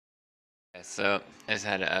So I just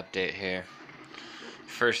had an update here.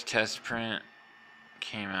 First test print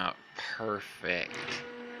came out perfect.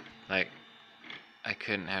 Like, I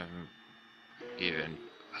couldn't have even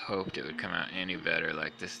hoped it would come out any better.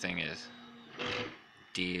 Like, this thing is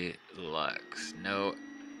deluxe. No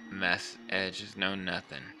mess edges, no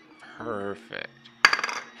nothing. Perfect.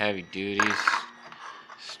 Heavy duties.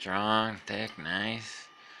 Strong, thick, nice.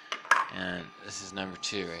 And this is number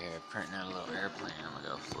 2 right here. Printing out a little airplane. I'm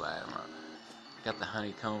gonna go fly them up. Got the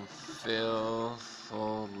honeycomb fill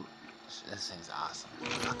full. This thing's awesome.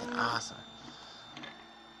 Fucking awesome.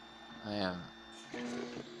 I am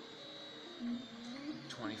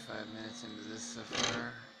 25 minutes into this so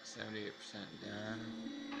far. 78% done.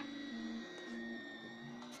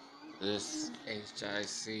 This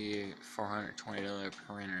HIC $420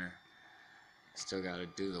 printer. Still gotta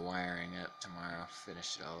do the wiring up tomorrow.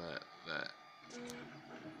 Finish it all up. But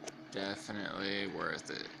definitely worth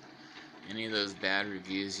it. Any of those bad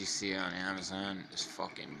reviews you see on Amazon is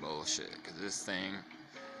fucking bullshit, because this thing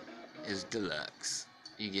is deluxe.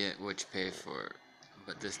 You get what you pay for,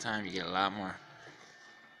 but this time you get a lot more.